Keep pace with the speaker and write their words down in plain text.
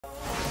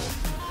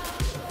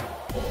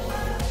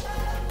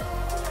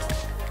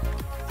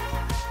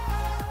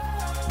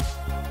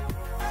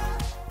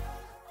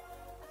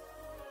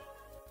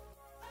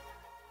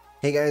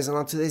Hey guys, and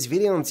on today's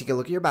video, I'm taking a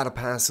look at your battle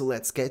pass, so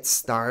let's get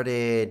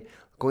started.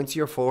 Going to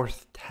your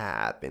fourth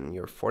tab. In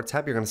your fourth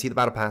tab, you're going to see the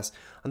battle pass.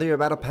 Under your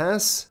battle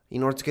pass,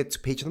 in order to get to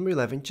page number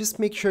 11, just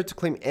make sure to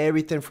claim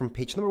everything from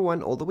page number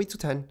 1 all the way to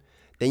 10.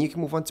 Then you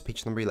can move on to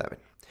page number 11.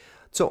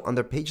 So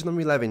under page number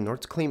 11, in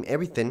order to claim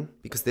everything,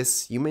 because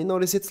this, you may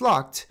notice it's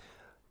locked,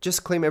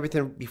 just claim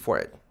everything before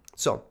it.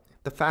 So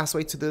the fast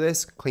way to do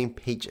this, claim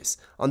pages.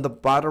 On the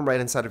bottom right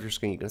hand side of your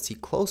screen, you're going to see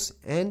close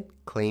and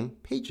claim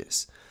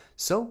pages.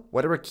 So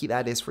whatever key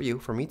that is for you,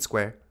 for me it's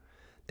square,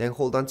 then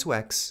hold on to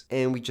X,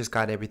 and we just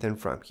got everything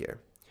from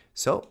here.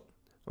 So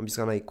I'm just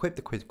gonna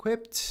equipped,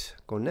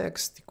 go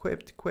next,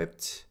 equipped,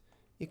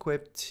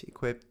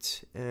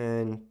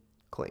 and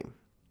claim.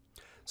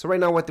 So right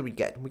now, what did we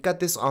get? We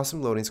got this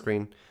awesome loading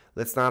screen.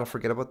 Let's not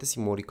forget about this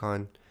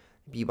emoticon,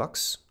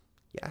 V-Bucks,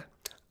 yeah,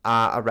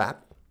 a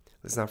wrap.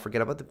 Let's not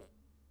forget about the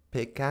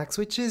pickaxe,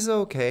 which is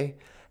okay,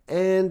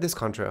 and this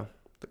contrail.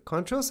 The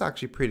contrail is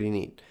actually pretty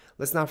neat.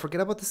 Let's not forget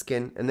about the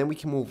skin, and then we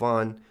can move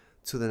on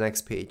to the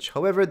next page.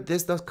 However,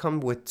 this does come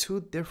with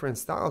two different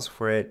styles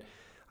for it.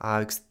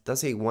 It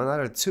does say 1 out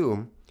of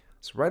 2.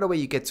 So right away,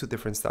 you get 2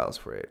 different styles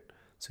for it.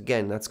 So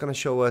again, that's going to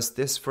show us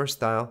this first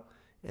style,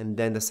 and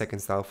then the second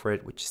style for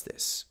it, which is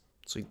this.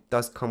 So it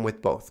does come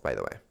with both, by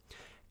the way.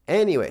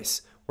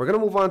 Anyways, we're going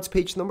to move on to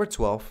page number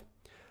 12.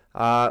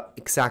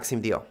 Exact same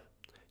deal.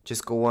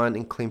 Just go on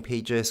and claim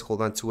pages,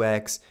 hold on to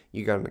X,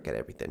 you're gonna get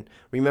everything.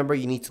 Remember,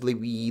 you need to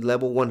be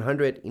level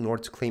 100 in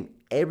order to claim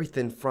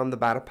everything from the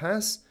battle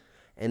pass.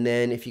 And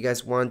then if you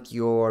guys want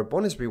your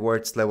bonus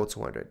rewards, level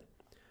 200.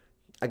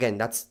 Again,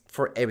 that's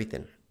for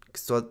everything.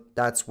 So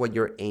that's what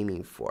you're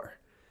aiming for.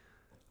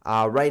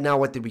 Right now,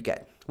 what did we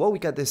get? Well, we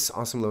got this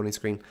awesome loading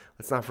screen.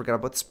 Let's not forget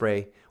about the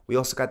spray. We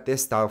also got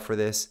this style for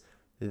this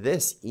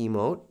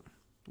emote,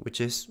 which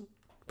is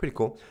pretty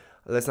cool.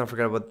 Let's not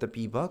forget about the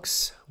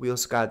V-Bucks. We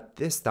also got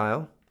this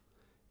style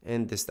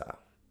and this style.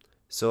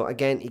 So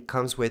again, it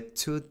comes with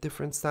 2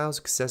 different styles.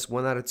 It says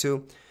 1 out of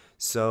 2.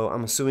 So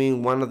I'm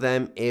assuming one of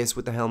them is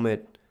with the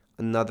helmet,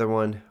 another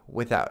one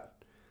without.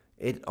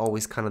 It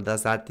always kind of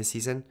does that this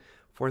season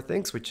for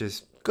things, which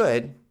is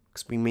good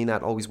because we may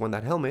not always want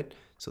that helmet.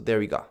 So there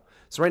we go.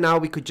 So right now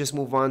we could just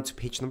move on to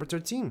page number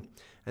 13.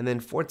 And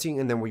then 14,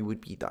 and then we would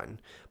be done.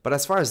 But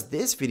as far as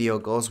this video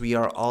goes, we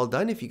are all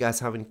done. If you guys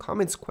have any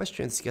comments,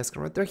 questions, you guys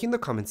can write there in the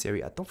comments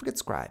area. Don't forget to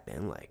subscribe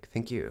and like.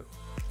 Thank you.